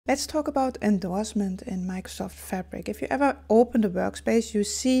Let's talk about endorsement in Microsoft Fabric. If you ever open the workspace, you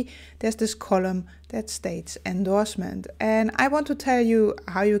see there's this column that states endorsement. And I want to tell you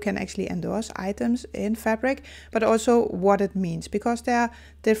how you can actually endorse items in Fabric, but also what it means, because there are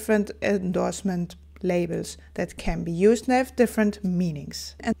different endorsement labels that can be used and have different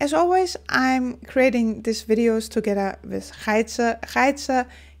meanings. And as always, I'm creating these videos together with Gijzer.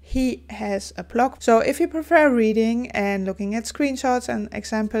 He has a blog. So if you prefer reading and looking at screenshots and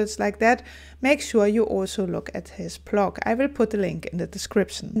examples like that, make sure you also look at his blog. I will put the link in the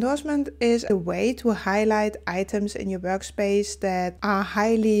description. Endorsement is a way to highlight items in your workspace that are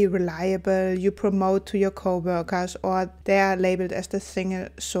highly reliable, you promote to your coworkers, or they are labeled as the single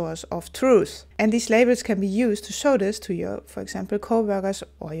source of truth. And these labels can be used to show this to your, for example, coworkers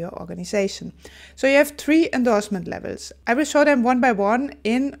or your organization. So you have 3 endorsement levels. I will show them one by one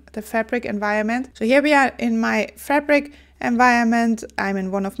in the Fabric environment. So here we are in my Fabric environment. I'm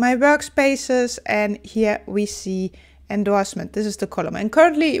in one of my workspaces, and here we see endorsement. This is the column, and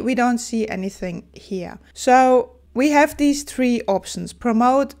currently we don't see anything here. So we have these 3 options: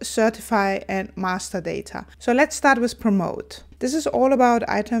 promote, certify, and master data. So let's start with promote. This is all about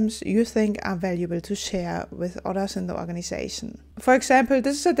items you think are valuable to share with others in the organization. For example,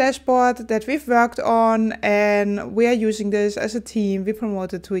 this is a dashboard that we've worked on and we are using this as a team. We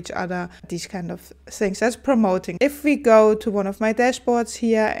promote it to each other, these kind of things. That's promoting. If we go to one of my dashboards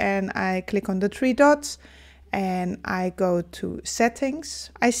here and I click on the 3 dots and I go to settings,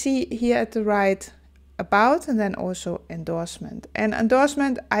 I see here at the right about and then also endorsement. And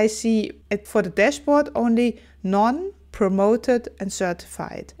endorsement, I see it for the dashboard only none, promoted and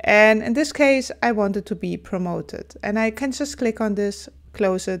certified. And in this case, I want it to be promoted. And I can just click on this,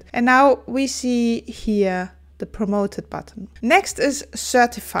 close it. And now we see here the promoted button. Next is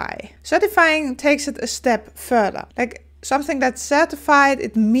certify. Certifying takes it a step further. Like something that's certified,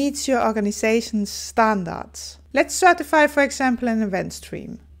 it meets your organization's standards. Let's certify, for example, an event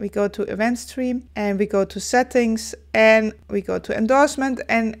stream. We go to event stream and we go to settings and we go to endorsement,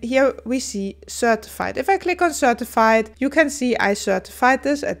 and here we see certified. If I click on certified, you can see I certified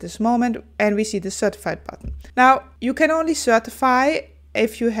this at this moment, and we see the certified button. Now you can only certify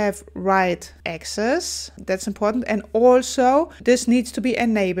if you have right access. That's important. And also this needs to be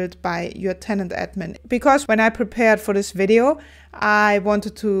enabled by your tenant admin, because when I prepared for this video, I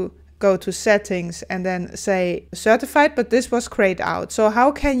wanted to go to settings and then say certified, but this was grayed out. So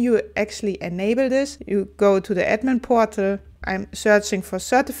how can you actually enable this? You go to the admin portal. I'm searching for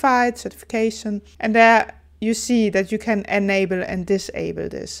certified, certification, and there you see that you can enable and disable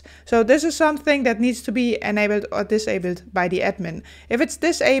this. So this is something that needs to be enabled or disabled by the admin. If it's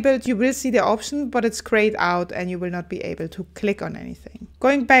disabled, you will see the option, but it's grayed out and you will not be able to click on anything.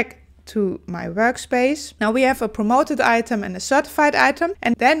 Going back to my workspace. Now we have a promoted item and a certified item,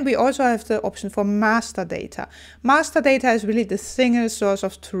 and then we also have the option for master data. Master data is really the single source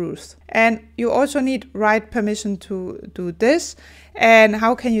of truth, and you also need right permission to do this. And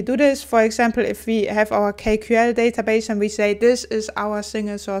how can you do this? For example, if we have our KQL database and we say this is our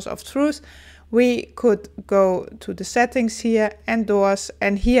single source of truth, we could go to the settings here, endorse,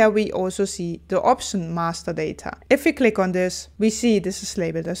 and here we also see the option master data. If we click on this, we see this is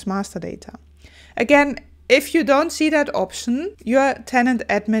labeled as master data. Again, if you don't see that option, your tenant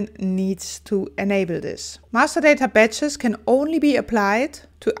admin needs to enable this. Master data badges can only be applied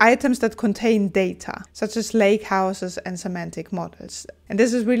to items that contain data, such as lake houses and semantic models. And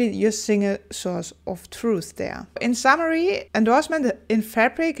this is really your single source of truth there. In summary, endorsement in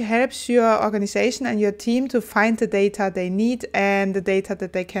Fabric helps your organization and your team to find the data they need and the data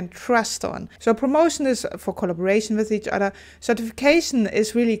that they can trust on. So promotion is for collaboration with each other. Certification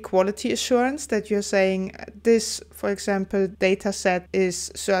is really quality assurance, that you're saying this, for example, data set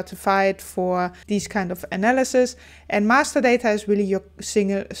is certified for these kind of analysis. And master data is really your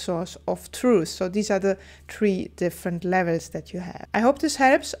single source of truth. So these are the 3 different levels that you have. I hope this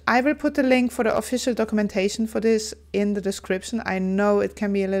helps. I will put the link for the official documentation for this in the description. I know it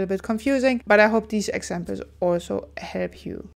can be a little bit confusing, but I hope these examples also help you.